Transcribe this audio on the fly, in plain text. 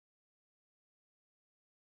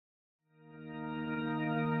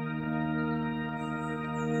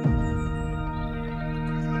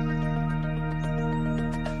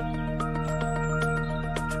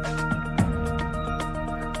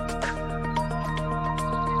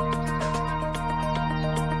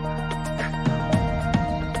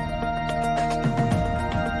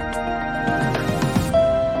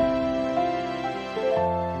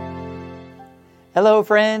Hello,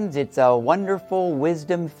 friends. It's a wonderful,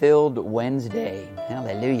 wisdom-filled Wednesday.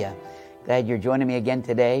 Hallelujah. Glad you're joining me again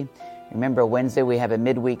today. Remember, Wednesday we have a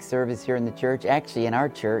midweek service here in the church. Actually, in our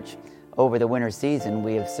church, over the winter season,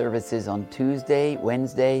 we have services on Tuesday,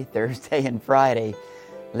 Wednesday, Thursday, and Friday.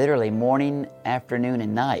 Literally morning, afternoon,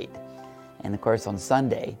 and night. And, of course, on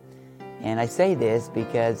Sunday. And I say this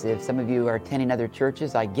because if some of you are attending other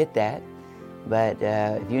churches, I get that. But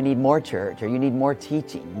if you need more church, or you need more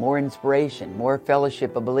teaching, more inspiration, more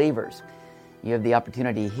fellowship of believers, you have the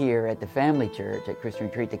opportunity here at the Family Church at Christian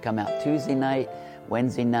Retreat to come out Tuesday night,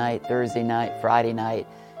 Wednesday night, Thursday night, Friday night,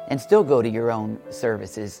 and still go to your own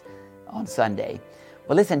services on Sunday.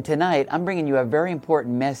 Well, listen, tonight I'm bringing you a very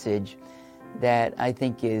important message that I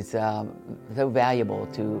think is so valuable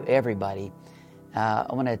to everybody. I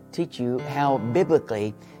want to teach you how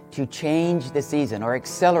biblically to change the season or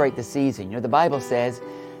accelerate the season. You know, the Bible says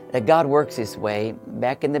that God works this way.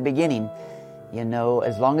 Back in the beginning, you know,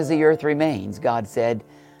 as long as the earth remains, God said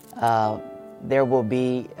there will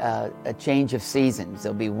be a change of seasons.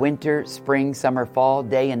 There'll be winter, spring, summer, fall,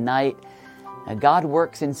 day and night. God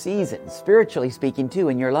works in seasons, spiritually speaking too,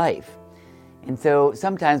 in your life. And so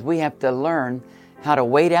sometimes we have to learn how to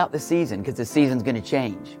wait out the season because the season's going to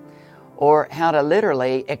change, or how to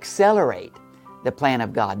literally accelerate the plan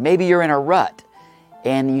of God. Maybe you're in a rut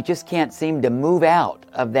and you just can't seem to move out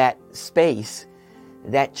of that space,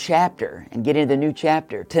 that chapter, and get into the new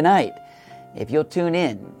chapter. Tonight, if you'll tune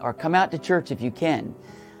in or come out to church if you can,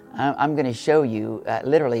 I'm going to show you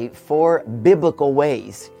literally 4 biblical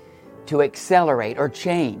ways to accelerate or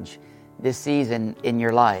change this season in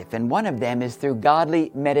your life. And one of them is through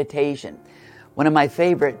godly meditation. One of my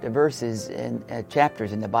favorite verses and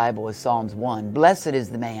chapters in the Bible is Psalms 1. Blessed is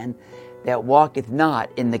the man that walketh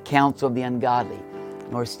not in the counsel of the ungodly,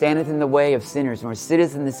 nor standeth in the way of sinners, nor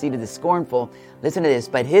sitteth in the seat of the scornful. Listen to this.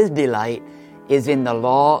 But his delight is in the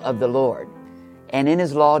law of the Lord, and in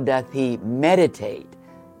his law doth he meditate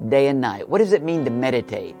day and night. What does it mean to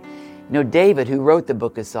meditate? You know, David, who wrote the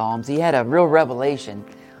book of Psalms, he had a real revelation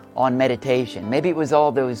on meditation. Maybe it was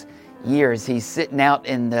all those years he's sitting out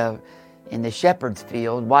in the shepherd's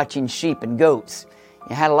field watching sheep and goats.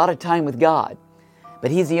 He had a lot of time with God. But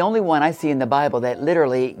he's the only one I see in the Bible that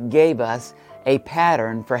literally gave us a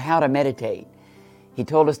pattern for how to meditate. He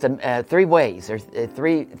told us 3 ways, or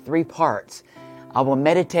three parts. I will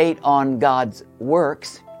meditate on God's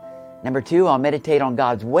works. Number 2, I'll meditate on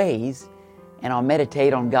God's ways. And I'll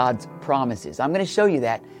meditate on God's promises. I'm going to show you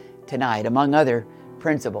that tonight, among other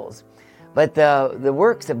principles. But the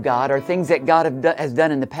works of God are things that God has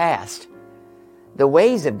done in the past. The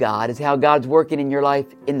ways of God is how God's working in your life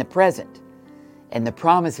in the present. And the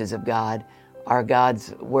promises of God are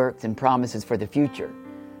God's works and promises for the future.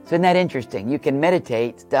 So isn't that interesting? You can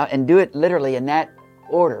meditate and do it literally in that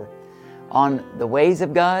order on the ways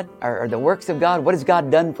of God or the works of God. What has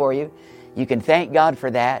God done for you? You can thank God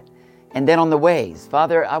for that. And then on the ways.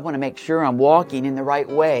 Father, I want to make sure I'm walking in the right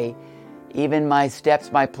way, even my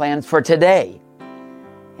steps, my plans for today.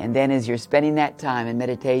 And then as you're spending that time in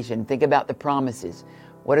meditation, think about the promises.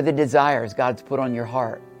 What are the desires God's put on your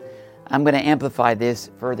heart? I'm going to amplify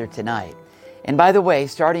this further tonight. And by the way,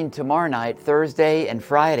 starting tomorrow night, Thursday and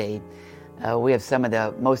Friday, we have some of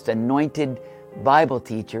the most anointed Bible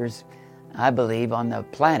teachers, I believe, on the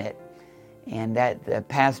planet. And that the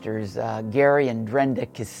pastors, Gary and Brenda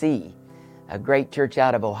Kesey, a great church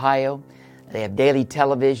out of Ohio. They have daily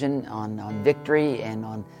television on Victory and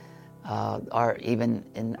on even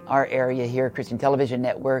in our area here, Christian Television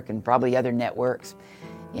Network, and probably other networks.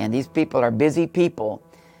 And these people are busy people.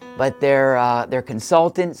 But they're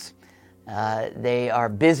consultants, they are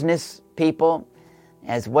business people,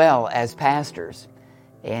 as well as pastors.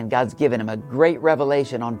 And God's given them a great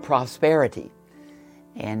revelation on prosperity.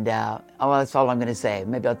 And that's all I'm going to say.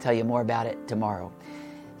 Maybe I'll tell you more about it tomorrow.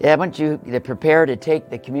 Yeah, I want you to prepare to take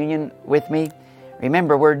the communion with me.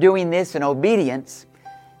 Remember, we're doing this in obedience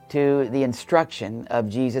to the instruction of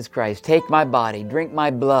Jesus Christ. Take my body, drink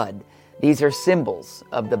my blood. These are symbols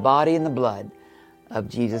of the body and the blood of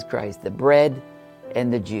Jesus Christ, the bread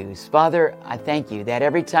and the juice. Father, I thank you that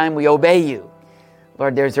every time we obey you,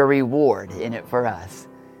 Lord, there's a reward in it for us.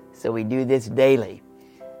 So we do this daily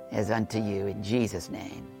as unto you in Jesus'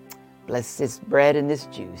 name. Bless this bread and this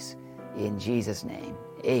juice in Jesus' name.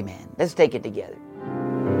 Amen. Let's take it together.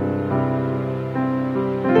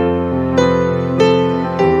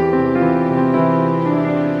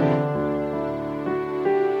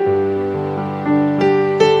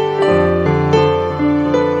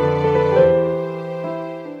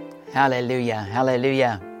 Hallelujah,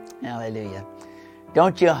 hallelujah, hallelujah.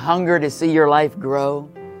 Don't you hunger to see your life grow?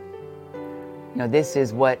 You know, this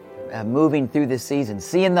is what moving through this season,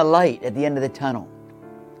 seeing the light at the end of the tunnel.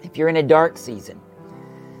 If you're in a dark season,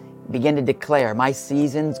 begin to declare, my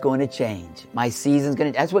season's going to change. My season's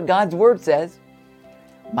going to, that's what God's Word says.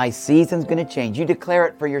 My season's going to change. You declare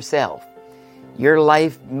it for yourself. Your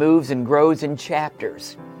life moves and grows in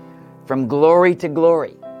chapters from glory to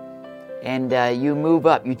glory. And you move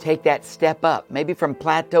up. You take that step up, maybe from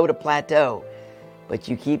plateau to plateau, but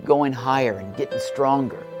you keep going higher and getting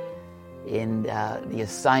stronger in the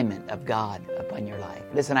assignment of God upon your life.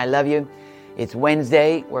 Listen, I love you. It's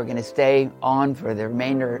Wednesday. We're going to stay on for the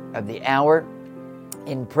remainder of the hour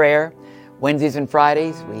in prayer. Wednesdays and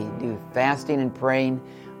Fridays, we do fasting and praying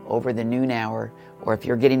over the noon hour. Or if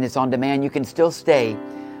you're getting this on demand, you can still stay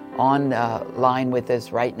on line with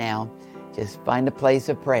us right now. Just find a place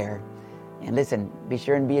of prayer. And listen, be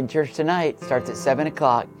sure and be in church tonight. It starts at 7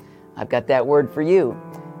 o'clock. I've got that word for you.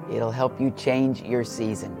 It'll help you change your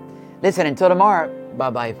season. Listen, until tomorrow,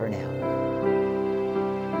 bye-bye for now.